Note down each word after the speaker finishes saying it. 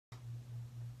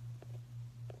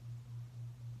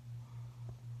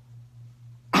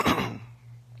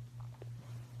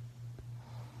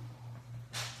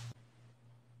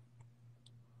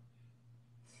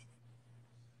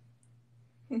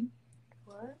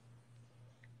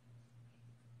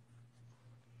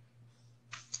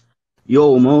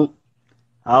Yo, Mo,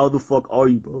 how the fuck are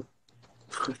you, bro?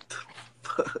 What the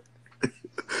fuck?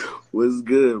 What's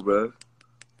good, bro?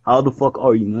 How the fuck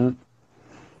are you, man?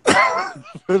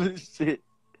 For this shit.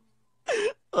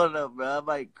 Hold up, bro. I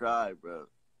might cry, bro.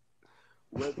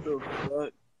 What the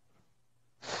fuck?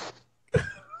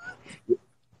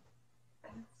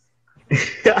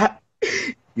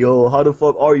 Yo, how the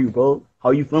fuck are you, bro?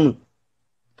 How you feeling?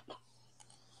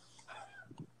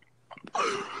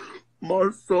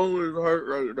 My soul is hurt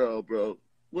right now, bro.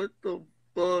 What the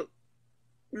fuck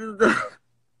is that?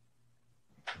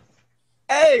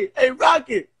 Hey,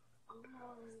 Rocket!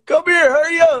 Come here,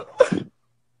 hurry up!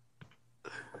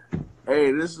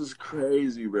 Hey, this is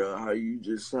crazy, bro. How you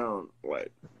just sound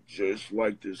just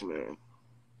like this man.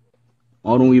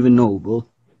 I don't even know, bro.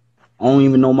 I don't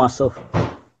even know myself.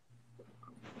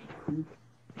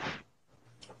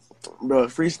 Bro,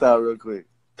 freestyle real quick.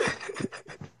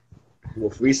 Well,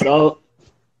 freestyle?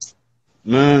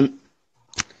 Man,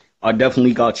 I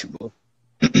definitely got you, bro.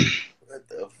 What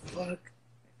the fuck?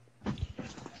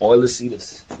 All right, let's see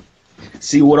this.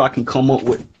 See what I can come up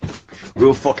with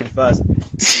real fucking fast.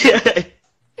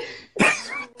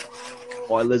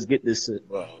 All right, let's get this shit.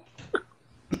 Wow.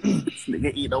 This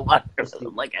nigga eat a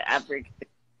watermelon like an African.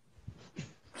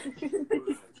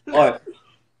 All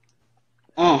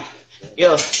right.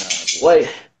 Yeah. Wait.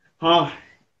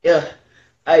 Yeah.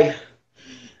 Hey.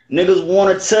 Niggas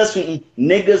wanna test me.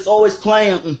 Niggas always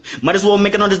playing. Might as well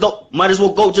make it on this dope. Might as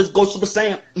well go Super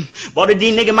Saiyan. All of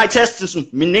these niggas might test this.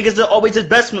 Niggas are always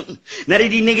investment. Now that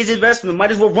these niggas investment. Might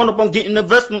as well run up on getting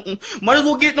investment. Might as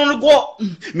well get on the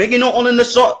guap. Making it all in the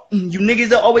short. You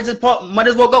niggas are always in part. Might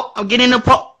as well go. I'm getting the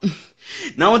pop.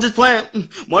 Now I'm just playing.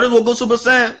 Might as well go Super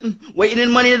Saiyan. Waiting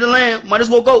in money in the land. Might as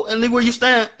well go and leave where you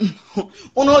stand.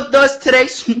 On the dust today.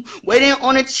 Waiting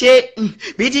on a check.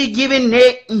 Bitches giving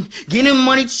neck. Getting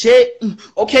money check.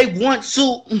 Okay, 1,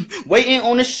 2. Waiting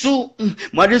on a shoot.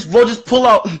 Might as well just pull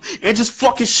out and just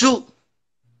fucking shoot.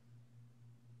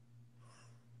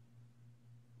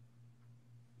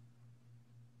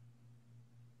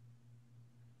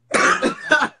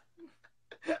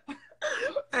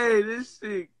 Hey, this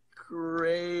shit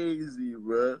crazy,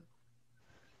 bro.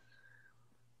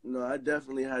 No, I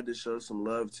definitely had to show some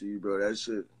love to you, bro. That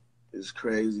shit is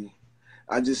crazy.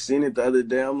 I just seen it the other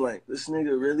day. I'm like, this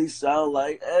nigga really sound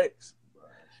like X.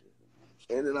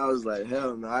 And then I was like,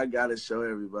 hell no, I gotta show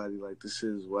everybody. Like, this shit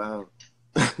is wild.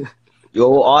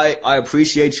 Yo, I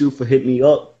appreciate you for hitting me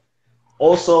up.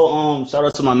 Also, shout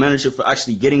out to my manager for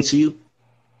actually getting to you.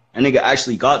 That nigga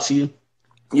actually got to you.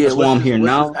 Yeah, that's why I'm here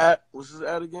now. What's his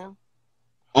ad again?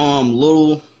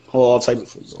 Hold on, I'll type it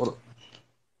for you. Hold on.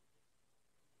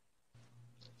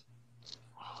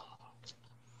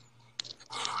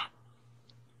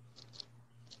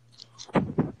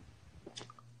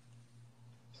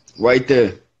 Right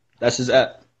there. That's his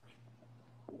app.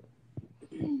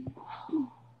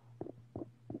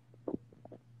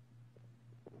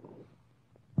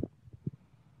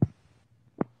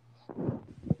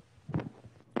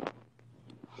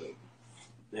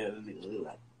 Yeah, that nigga look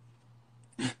like.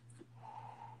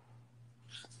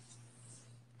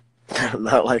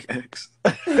 Not like X.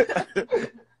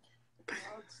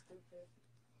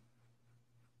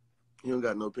 He don't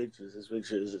got no pictures. His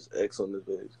picture is just X on the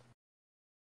page.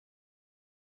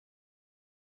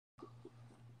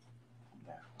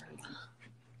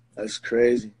 That's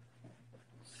crazy.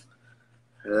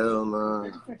 Hell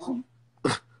no.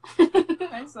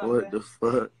 What the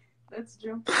fuck? That's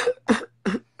Joe.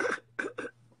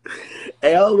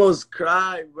 Hey, I almost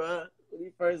cried, bro. When he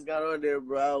first got on there,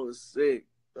 bro, I was sick.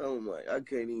 I'm like, I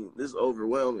can't even. This is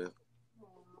overwhelming.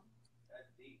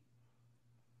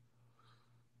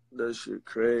 That shit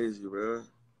crazy, bro.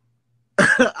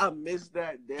 I missed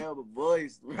that damn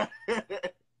voice, bro.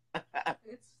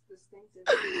 It's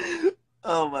distinctive.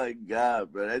 Oh my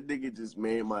god, bro. That nigga just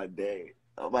made my day.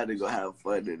 I'm about to go have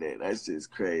fun today. That's just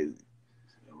crazy.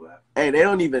 Hey, they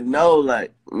don't even know,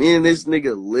 like, me and this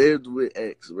nigga lived with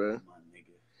X, bro.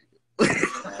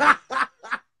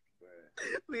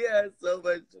 We had so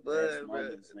much fun,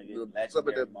 bro. Some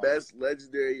of the best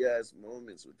legendary ass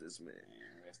moments with this man.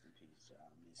 Rest in peace, child.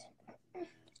 I miss you.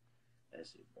 That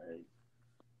shit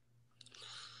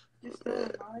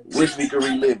crazy. Wish we could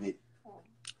relive it.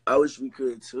 I wish we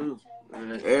could too.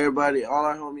 Everybody, all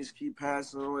our homies keep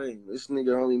passing away. This nigga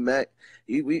homie Mac,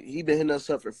 he been hitting us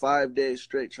up for 5 days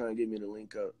straight trying to get me to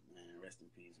link up. Man, rest in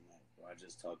peace, Mac. Bro, I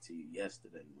just talked to you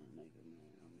yesterday, my nigga.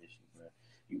 Man, I miss you, bro.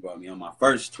 You brought me on my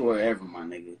first tour ever, my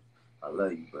nigga. I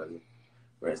love you, brother.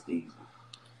 Rest easy.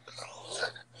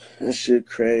 That shit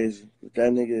crazy.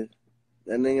 That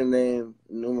name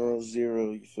numero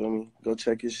 0. You feel me? Go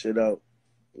check his shit out.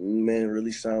 Man,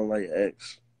 really sound like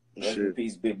X. Rest in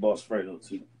peace, Big Boss Fredo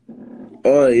too.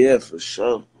 Oh yeah, for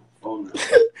sure. Oh no.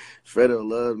 Fredo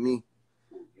love me.